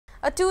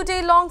A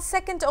two-day-long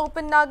second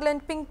Open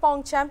Nagaland Ping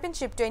Pong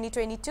Championship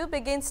 2022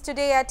 begins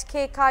today at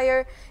K.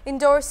 Khair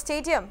Indoor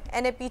Stadium,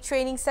 NAP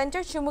Training Center,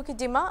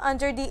 Chumukidima,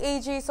 under the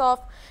aegis of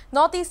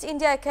Northeast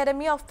India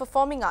Academy of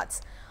Performing Arts.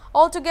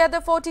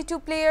 Altogether, 42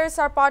 players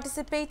are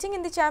participating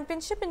in the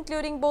championship,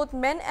 including both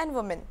men and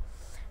women.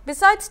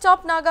 Besides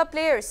top Naga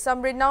players,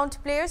 some renowned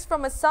players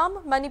from Assam,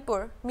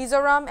 Manipur,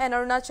 Mizoram and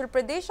Arunachal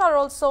Pradesh are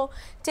also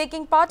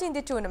taking part in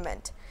the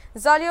tournament.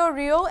 Zalio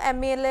Rio,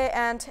 MLA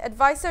and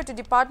advisor to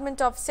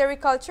Department of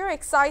Sericulture,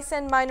 Excise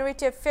and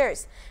Minority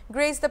Affairs,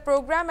 graced the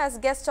program as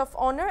guest of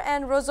honor,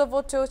 and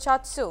Rosovoto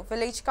Chatsu,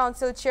 Village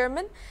Council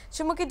Chairman,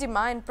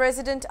 Chumukidima, and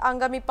President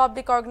Angami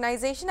Public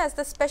Organization as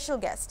the special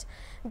guest.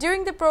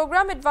 During the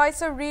program,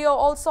 advisor Rio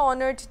also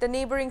honored the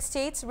neighboring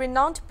states'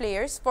 renowned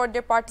players for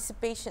their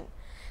participation.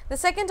 The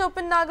second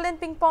Open Nagaland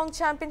Ping Pong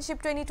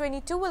Championship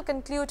 2022 will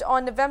conclude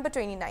on November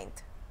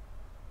 29th.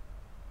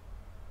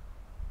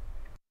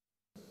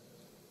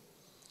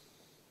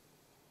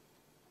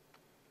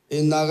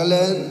 In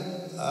Nagaland,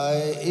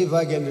 if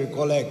I can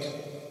recollect,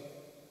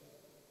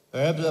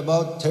 perhaps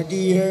about 30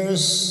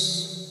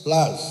 years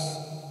plus,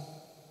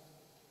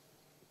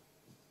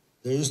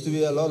 there used to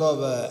be a lot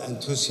of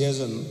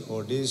enthusiasm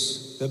for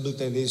this table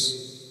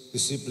tennis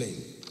discipline.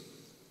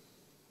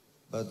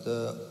 But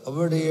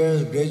over the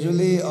years,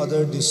 gradually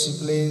other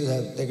disciplines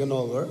have taken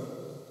over.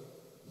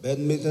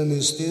 Badminton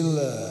is still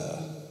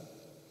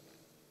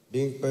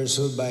being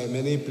pursued by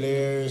many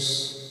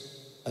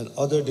players and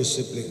other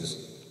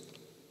disciplines.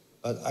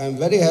 But I'm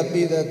very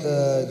happy that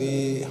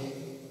the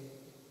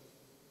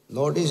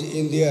Northeast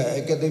India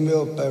Academy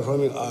of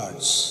Performing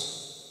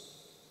Arts,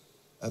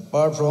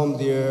 apart from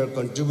their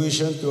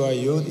contribution to our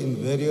youth in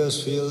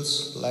various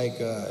fields like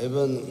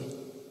even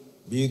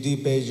beauty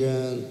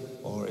pageant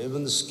or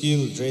even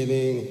skill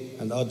training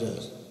and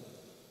others,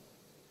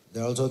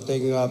 they're also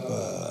taking up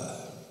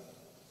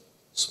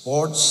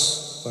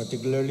sports,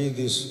 particularly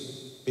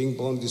this ping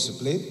pong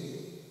discipline.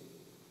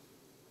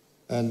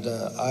 And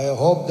I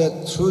hope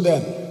that through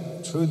them,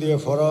 through their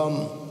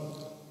forum,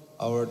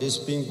 this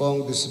ping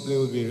pong discipline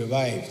will be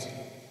revived.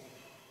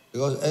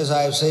 Because as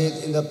I've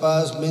said in the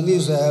past, many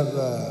have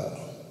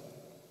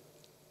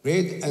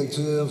great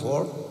enthusiasm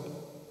for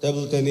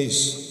table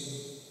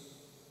tennis.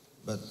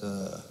 But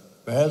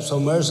perhaps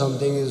somewhere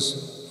something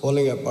is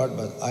falling apart.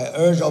 But I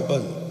urge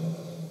upon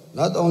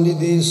not only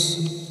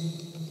this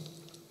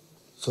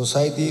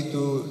society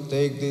to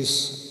take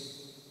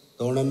this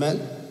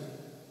tournament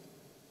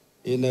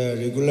in a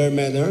regular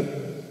manner,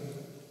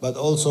 but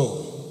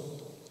also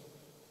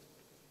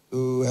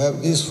to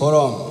have this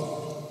forum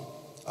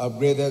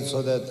upgraded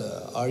so that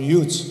our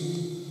youths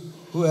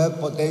who have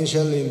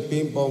potential in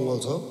ping pong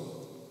also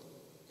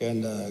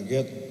can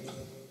get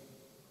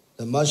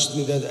the much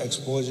needed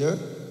exposure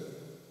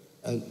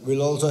and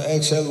will also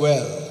excel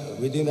well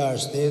within our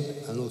state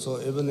and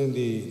also even in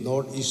the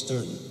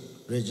northeastern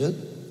region,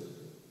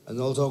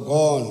 and also go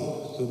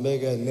on to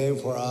make a name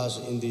for us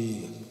in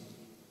the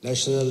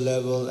national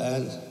level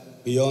and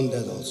beyond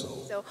that also.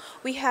 So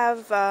we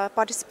have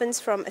participants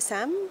from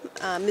Assam,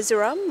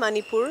 Mizoram,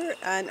 Manipur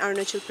and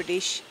Arunachal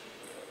Pradesh.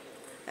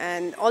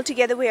 And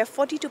altogether we have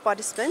 42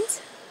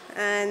 participants,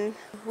 and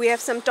we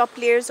have some top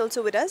players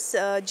also with us.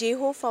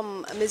 Jeho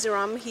from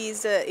Mizoram,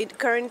 he's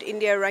current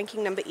India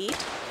ranking number 8.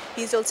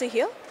 He's also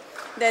here.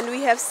 Then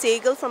we have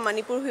Segal from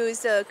Manipur, who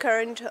is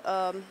current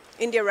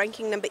India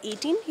ranking number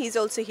 18. He's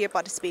also here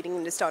participating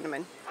in this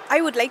tournament. I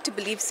would like to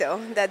believe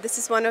so, that this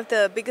is one of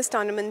the biggest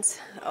tournaments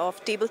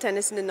of table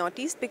tennis in the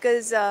Northeast,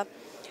 because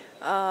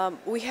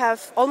we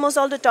have almost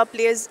all the top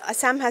players.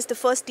 Assam has the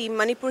first team,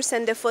 Manipur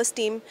sent their first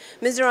team,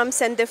 Mizoram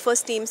sent their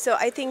first team. So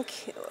I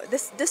think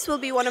this will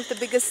be one of the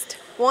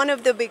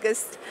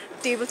biggest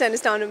table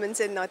tennis tournaments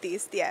in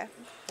Northeast. Yeah.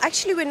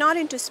 Actually, we're not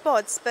into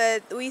sports,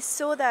 but we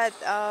saw that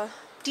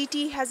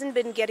TT hasn't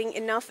been getting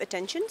enough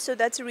attention, so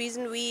that's the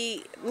reason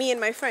me and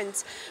my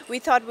friends, we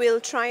thought we'll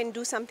try and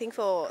do something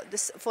for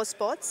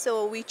sports.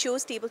 So we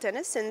chose table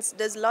tennis, since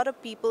there's a lot of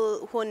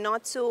people who are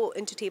not so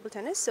into table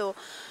tennis. So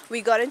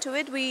we got into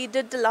it. We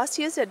did the last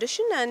year's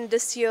edition, and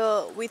this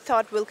year we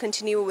thought we'll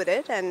continue with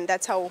it, and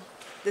that's how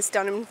this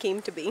tournament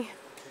came to be.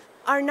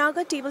 Our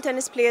Naga table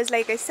tennis players,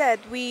 like I said,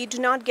 we do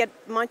not get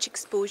much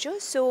exposure,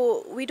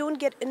 so we don't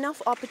get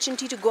enough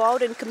opportunity to go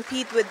out and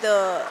compete with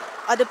the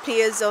other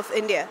players of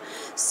India.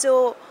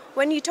 So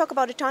when you talk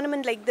about a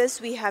tournament like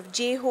this, we have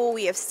Jeho,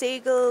 we have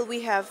Segal,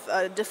 we have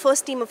the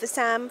first team of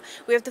Assam,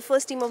 we have the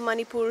first team of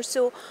Manipur.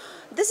 So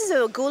this is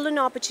a golden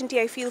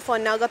opportunity, I feel, for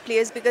Naga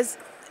players, because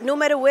no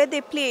matter where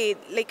they play,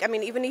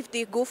 even if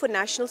they go for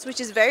nationals, which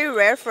is very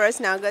rare for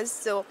us Nagas,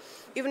 so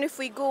even if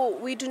we go,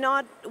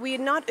 we're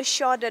not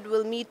assured that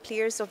we'll meet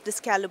players of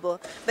this caliber.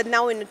 But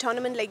now in a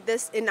tournament like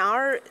this, in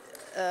our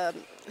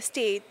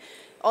state,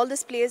 all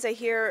these players are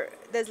here.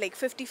 There's like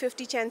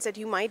 50-50 chance that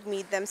you might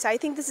meet them. So I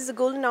think this is a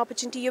golden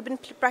opportunity. You've been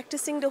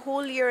practicing the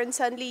whole year, and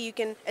suddenly you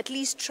can at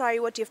least try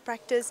what you've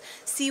practiced,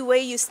 see where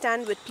you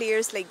stand with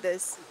players like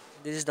this.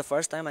 This is the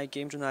first time I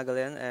came to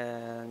Nagaland,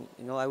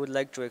 and I would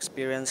like to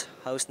experience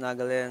how's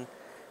Nagaland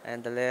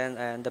and the land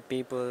and the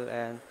people,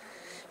 and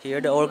here.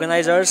 The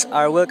organizers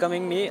are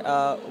welcoming me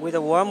with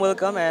a warm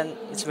welcome, and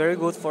it's very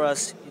good for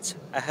us. It's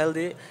a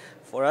healthy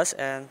for us,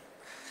 and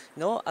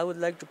I would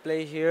like to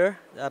play here,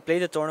 play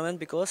the tournament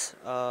because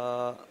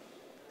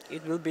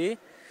it will be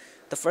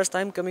the first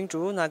time coming to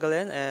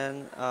Nagaland,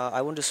 and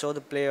I want to show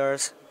the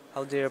players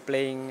how they are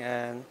playing,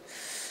 and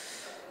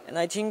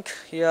I think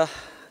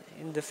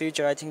in the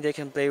future I think they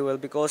can play well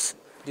because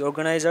the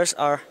organizers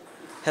are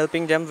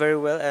helping them very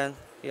well, and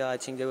I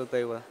think they will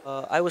play well.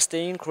 I was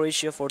staying in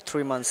Croatia for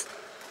 3 months,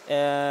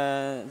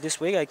 and this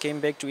week I came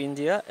back to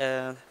India,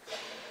 and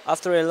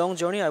after a long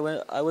journey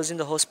I was in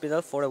the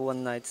hospital for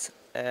 1 night,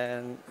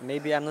 and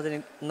maybe I'm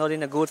not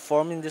in a good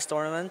form in this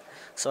tournament,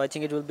 so I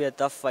think it will be a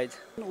tough fight.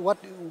 What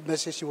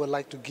message you would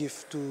like to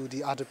give to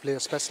the other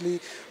players, especially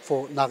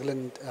for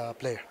Nagaland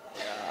player?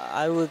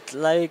 I would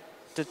like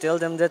to tell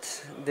them that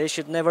they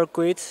should never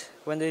quit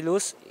when they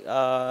lose.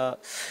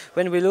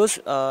 When we lose,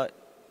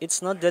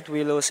 it's not that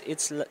we lose,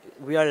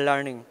 we are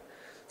learning.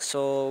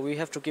 So we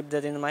have to keep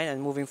that in mind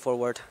and moving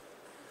forward.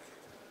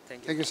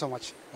 Thank you. Thank you so much.